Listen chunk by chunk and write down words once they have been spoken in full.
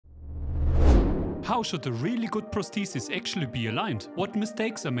How should a really good prosthesis actually be aligned? What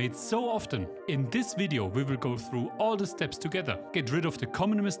mistakes are made so often? In this video we will go through all the steps together, get rid of the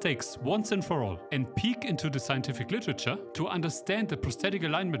common mistakes once and for all, and peek into the scientific literature to understand the prosthetic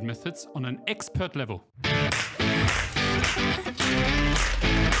alignment methods on an expert level.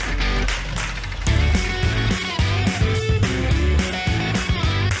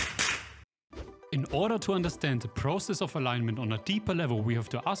 In order to understand the process of alignment on a deeper level, we have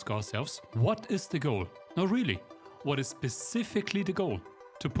to ask ourselves, what is the goal? Now really, what is specifically the goal?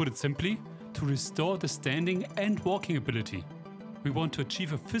 To put it simply, to restore the standing and walking ability. We want to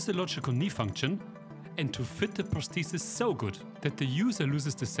achieve a physiological knee function and to fit the prosthesis so good that the user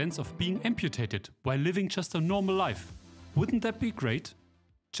loses the sense of being amputated while living just a normal life. Wouldn't that be great?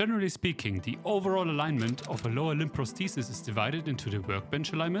 Generally speaking, the overall alignment of a lower limb prosthesis is divided into the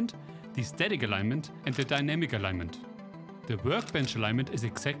workbench alignment, the static alignment and the dynamic alignment. The workbench alignment is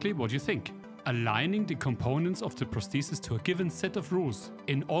exactly what you think, aligning the components of the prosthesis to a given set of rules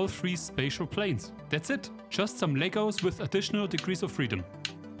in all three spatial planes. That's it, just some Legos with additional degrees of freedom.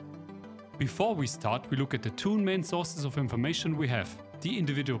 Before we start, we look at the two main sources of information we have. The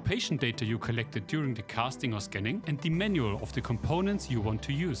individual patient data you collected during the casting or scanning and the manual of the components you want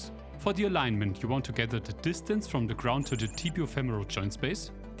to use. For the alignment, you want to gather the distance from the ground to the tibiofemoral joint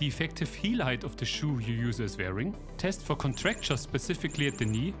space, the effective heel height of the shoe your user is wearing, test for contracture specifically at the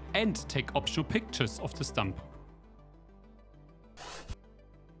knee, and take optional pictures of the stump.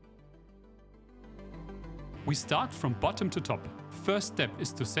 We start from bottom to top. First step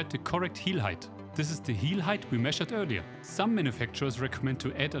is to set the correct heel height. This is the heel height we measured earlier. Some manufacturers recommend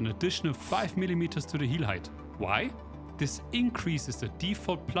to add an additional 5 mm to the heel height. Why? This increases the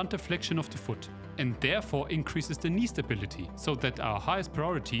default plantar flexion of the foot and therefore increases the knee stability, so that our highest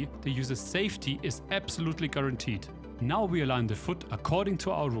priority, the user's safety, is absolutely guaranteed. Now we align the foot according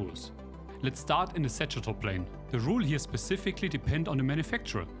to our rules. Let's start in the sagittal plane. The rule here specifically depends on the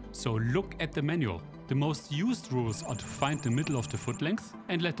manufacturer, so look at the manual. The most used rules are to find the middle of the foot length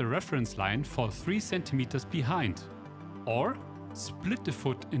and let the reference line fall 3 cm behind. Or split the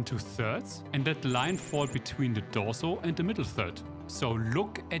foot into thirds and let the line fall between the dorsal and the middle third. So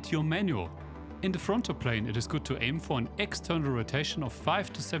look at your manual. In the frontal plane, it is good to aim for an external rotation of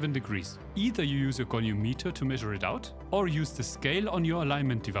 5 to 7 degrees. Either you use a goniometer to measure it out or use the scale on your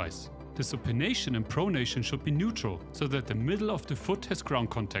alignment device. The supination and pronation should be neutral, so that the middle of the foot has ground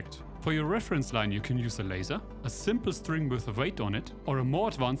contact. For your reference line you can use a laser, a simple string with a weight on it, or a more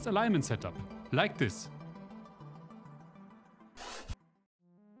advanced alignment setup, like this.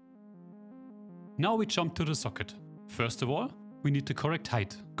 Now we jump to the socket. First of all, we need the correct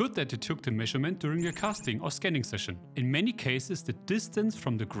height. Good that you took the measurement during your casting or scanning session. In many cases, the distance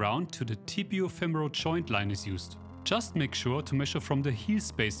from the ground to the tibiofemoral joint line is used. Just make sure to measure from the heel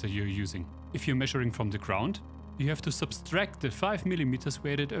space that you're using. If you're measuring from the ground, you have to subtract the 5 mm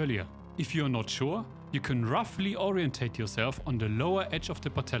we added earlier. If you're not sure, you can roughly orientate yourself on the lower edge of the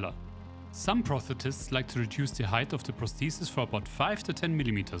patella. Some prosthetists like to reduce the height of the prosthesis for about 5 to 10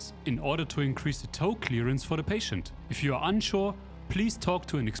 mm in order to increase the toe clearance for the patient. If you are unsure, please talk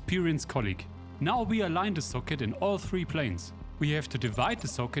to an experienced colleague. Now we align the socket in all three planes. We have to divide the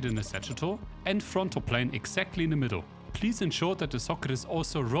socket in the sagittal and frontal plane exactly in the middle. Please ensure that the socket is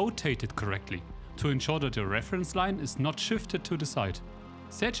also rotated correctly, to ensure that the reference line is not shifted to the side.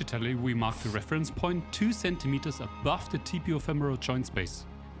 Sagittally, we mark the reference point 2 cm above the tibiofemoral joint space.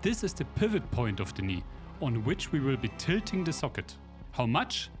 This is the pivot point of the knee, on which we will be tilting the socket. How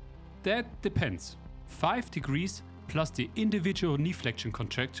much? That depends. 5 degrees plus the individual knee flexion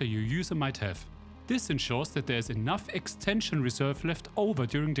contracture your user might have. This ensures that there is enough extension reserve left over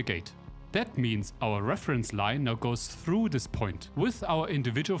during the gait. That means our reference line now goes through this point with our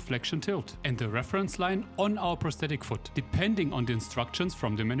individual flexion tilt and the reference line on our prosthetic foot, depending on the instructions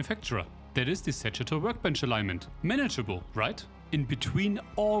from the manufacturer. That is the sagittal workbench alignment. Manageable, right? In between,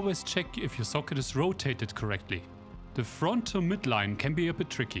 always check if your socket is rotated correctly. The frontal midline can be a bit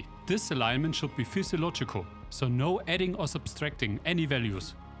tricky. This alignment should be physiological, so no adding or subtracting any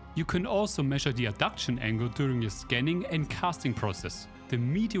values. You can also measure the adduction angle during your scanning and casting process. The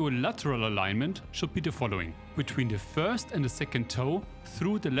medial-lateral alignment should be the following: between the first and the second toe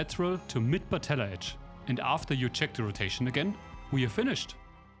through the lateral to mid-patella edge. And after you check the rotation again, we are finished.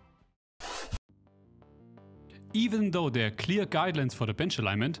 Even though there are clear guidelines for the bench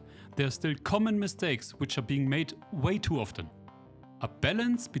alignment, there are still common mistakes which are being made way too often. A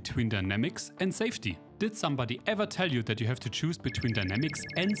balance between dynamics and safety. Did somebody ever tell you that you have to choose between dynamics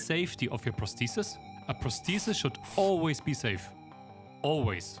and safety of your prosthesis? A prosthesis should always be safe.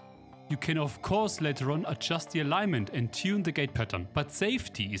 Always. You can of course later on adjust the alignment and tune the gait pattern, but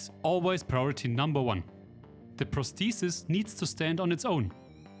safety is always priority number one. The prosthesis needs to stand on its own.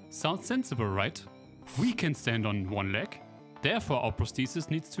 Sounds sensible, right? We can stand on one leg, therefore our prosthesis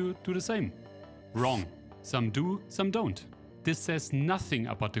needs to do the same. Wrong. Some do, some don't. This says nothing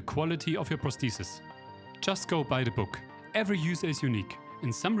about the quality of your prosthesis. Just go by the book. Every user is unique,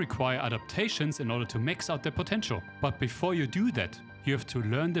 and some require adaptations in order to max out their potential. But before you do that, you have to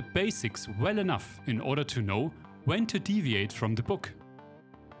learn the basics well enough in order to know when to deviate from the book.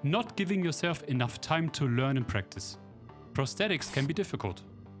 Not giving yourself enough time to learn and practice. Prosthetics can be difficult.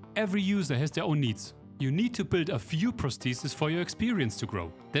 Every user has their own needs. You need to build a few prostheses for your experience to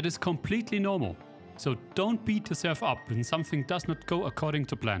grow. That is completely normal. So don't beat yourself up when something does not go according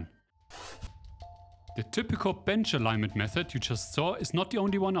to plan. The typical bench alignment method you just saw is not the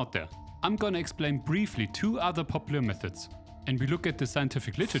only one out there. I'm gonna explain briefly 2 other popular methods, and we look at the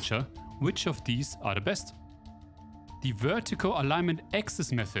scientific literature, which of these are the best. The vertical alignment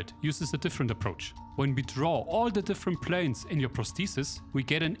axis method uses a different approach. When we draw all the different planes in your prosthesis, we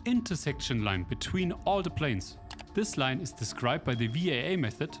get an intersection line between all the planes. This line is described by the VAA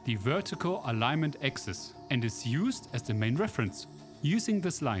method, the vertical alignment axis, and is used as the main reference. Using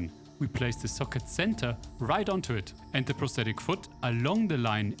this line, we place the socket center right onto it and the prosthetic foot along the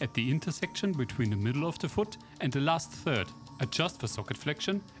line at the intersection between the middle of the foot and the last third. Adjust for socket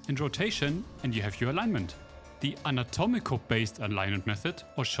flexion and rotation and you have your alignment. The anatomical based alignment method,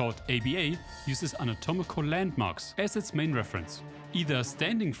 or short ABA, uses anatomical landmarks as its main reference. Either a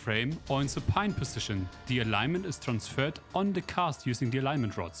standing frame or in supine position, the alignment is transferred on the cast using the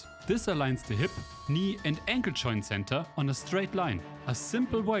alignment rods. This aligns the hip, knee and ankle joint center on a straight line. A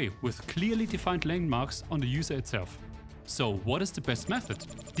simple way with clearly defined landmarks on the user itself. So what is the best method?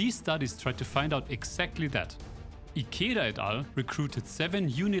 These studies try to find out exactly that. Ikeda et al. Recruited 7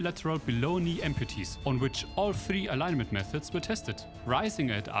 unilateral below-knee amputees, on which all 3 alignment methods were tested.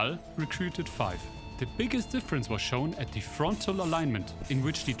 Reisinger et al. Recruited 5. The biggest difference was shown at the frontal alignment, in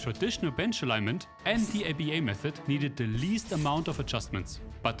which the traditional bench alignment and the ABA method needed the least amount of adjustments.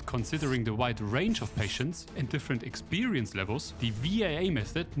 But considering the wide range of patients and different experience levels, the VAA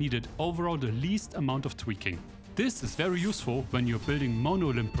method needed overall the least amount of tweaking. This is very useful when you're building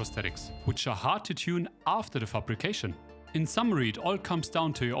monolimb prosthetics, which are hard to tune after the fabrication. In summary, it all comes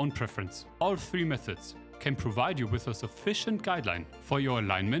down to your own preference. All 3 methods can provide you with a sufficient guideline for your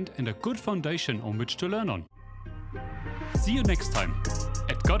alignment and a good foundation on which to learn on. See you next time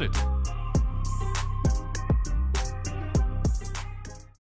at Got It!